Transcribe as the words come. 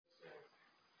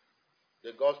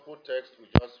The gospel text we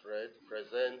just read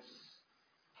presents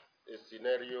a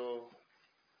scenario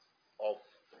of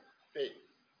faith,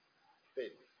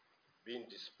 faith being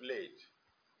displayed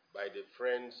by the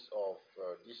friends of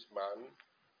this man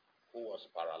who was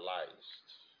paralyzed.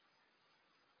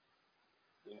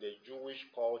 In the Jewish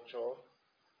culture,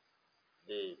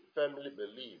 they firmly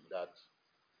believe that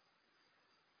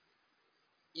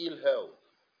ill health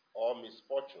or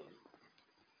misfortune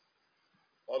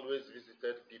always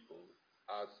visited people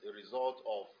as a result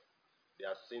of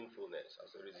their sinfulness,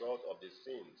 as a result of the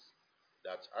sins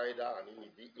that either an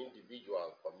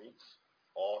individual commits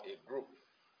or a group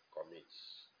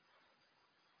commits.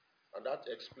 And that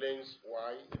explains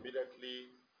why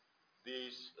immediately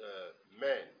these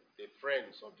men, the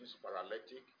friends of this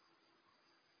paralytic,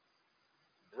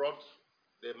 brought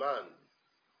the man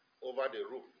over the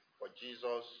roof for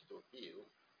Jesus to heal.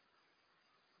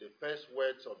 The first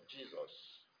words of Jesus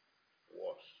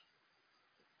was,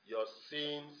 "Your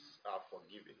sins are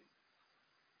forgiven.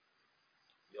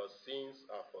 Your sins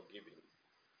are forgiven."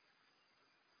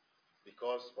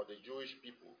 Because for the Jewish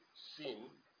people, sin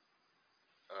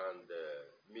and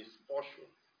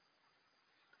misfortune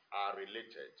are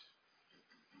related.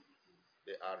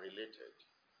 They are related.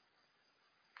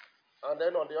 And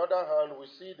then on the other hand, we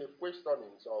see the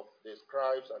questionings of the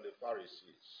scribes and the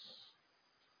Pharisees.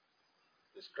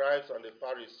 The scribes and the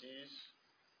Pharisees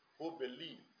who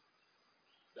believe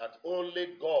that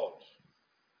only God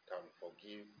can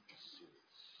forgive sins.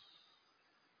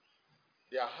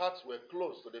 Their hearts were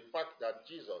closed to the fact that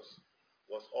Jesus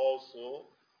was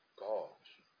also God.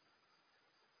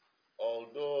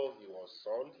 Although he was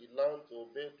Son, he learned to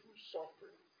obey through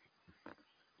suffering.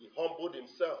 He humbled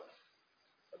himself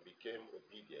and became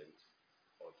obedient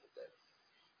unto death.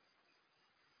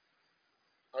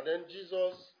 And then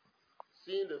Jesus,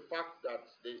 seeing the fact that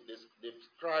the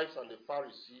scribes and the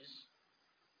Pharisees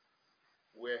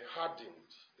were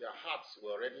hardened, their hearts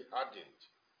were already hardened,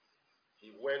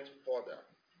 he went further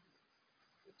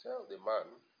to tell the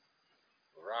man,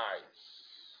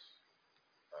 "Rise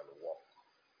and walk."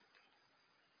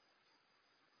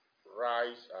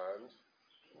 Rise and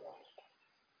walk.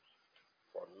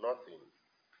 For nothing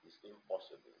is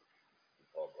impossible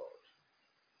before God.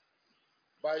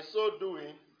 By so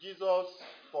doing, Jesus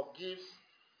forgives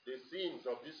the sins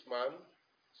of this man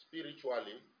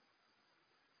spiritually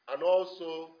and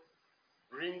also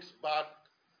brings back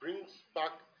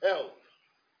health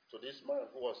to this man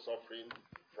who was suffering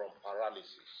from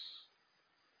paralysis.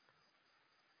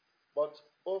 But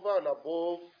over and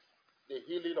above the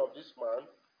healing of this man,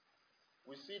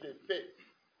 we see the faith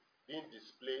being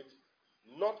displayed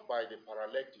not by the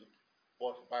paralytic,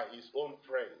 but by his own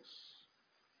friends.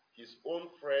 His own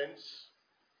friends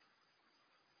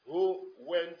who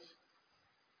went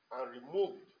and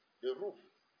removed the roof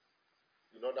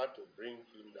in order to bring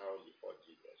him down before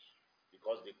Jesus.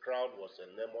 Because the crowd was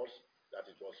enormous, that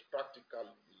it was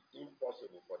practically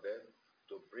impossible for them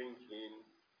to bring in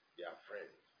their friend.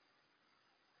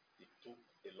 It took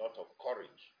a lot of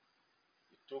courage.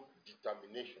 It took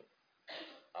determination.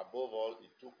 Above all,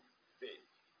 it took faith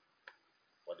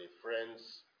for the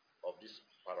friends of this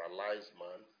paralyzed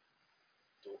man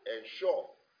to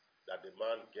ensure that the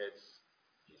man gets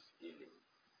his healing.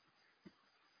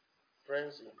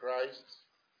 Friends in Christ,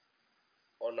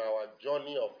 on our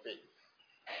journey of faith,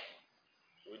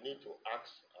 we need to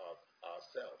ask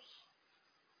ourselves,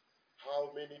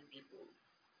 how many people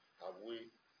have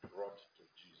we brought to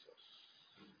Jesus?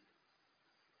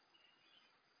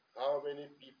 How many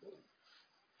people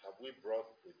have we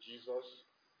brought to Jesus?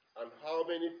 And how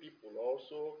many people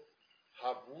also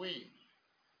have we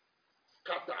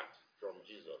scattered from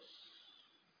Jesus?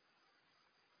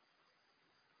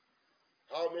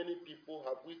 How many people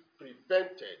have we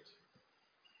prevented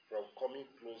from coming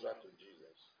closer to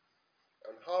Jesus?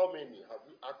 And how many have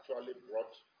we actually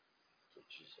brought to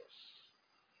Jesus?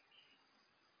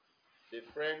 The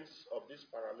friends of this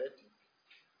paralytic,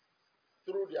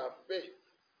 through their faith,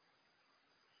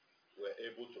 were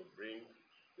able to bring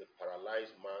the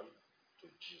paralyzed man to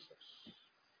Jesus.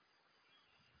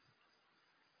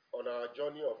 On our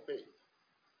journey of faith,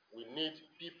 we need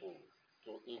people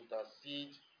to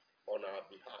intercede on our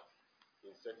behalf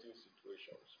in certain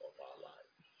situations of our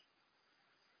lives.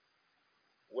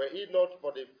 Were it not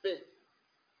for the faith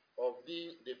of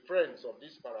the friends of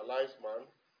this paralyzed man,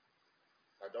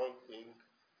 I don't think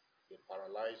the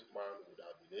paralyzed man would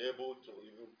have been able to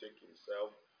even take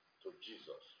himself to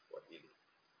Jesus for healing.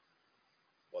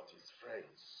 But his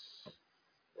friends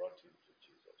brought him to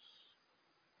Jesus.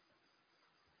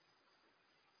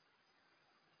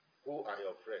 Who are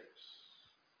your friends?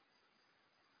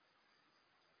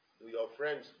 Do your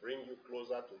friends bring you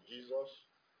closer to Jesus,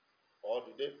 or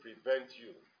do they prevent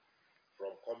you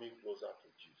from coming closer to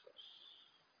Jesus?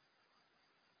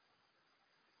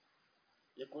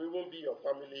 It could even be your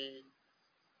family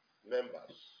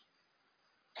members,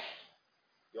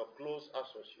 your close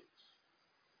associates.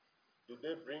 Do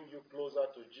they bring you closer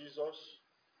to Jesus,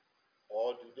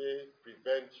 or do they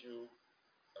prevent you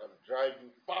and drive you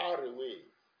far away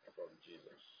from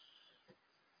Jesus?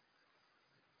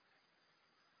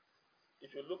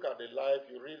 If you look at the life,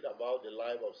 you read about the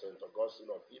life of St.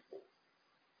 Augustine of Hippo.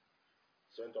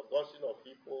 St. Augustine of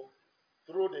Hippo,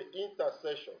 through the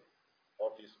intercession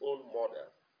of his own mother,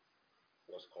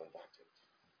 was converted.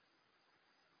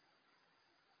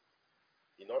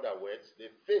 In other words, the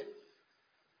faith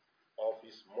of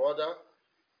his mother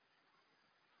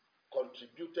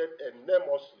contributed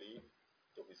enormously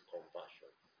to his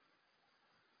conversion.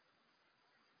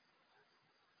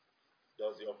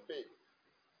 Does your faith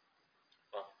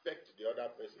affect the other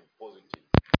person positively?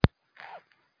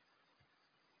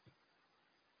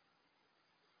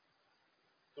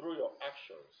 Through your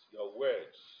actions, your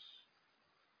words,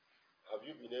 have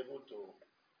you been able to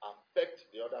affect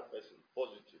the other person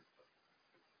positively?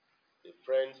 The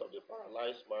friends of the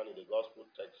paralyzed man in the gospel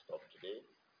text of today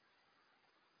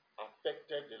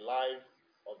affected the life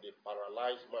of the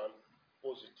paralyzed man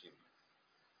positively.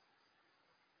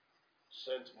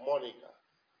 Saint Monica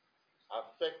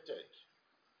affected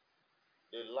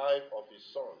the life of his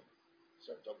son,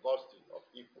 St. Augustine of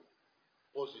Hippo,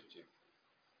 positively.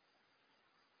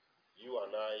 You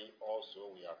and I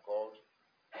also, we are called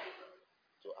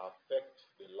to affect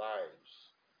the lives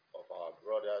of our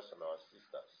brothers and our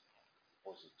sisters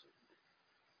positively.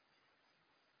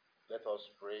 Let us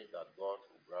pray that God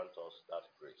will grant us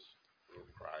that grace through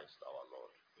Christ our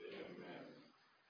Lord. Amen.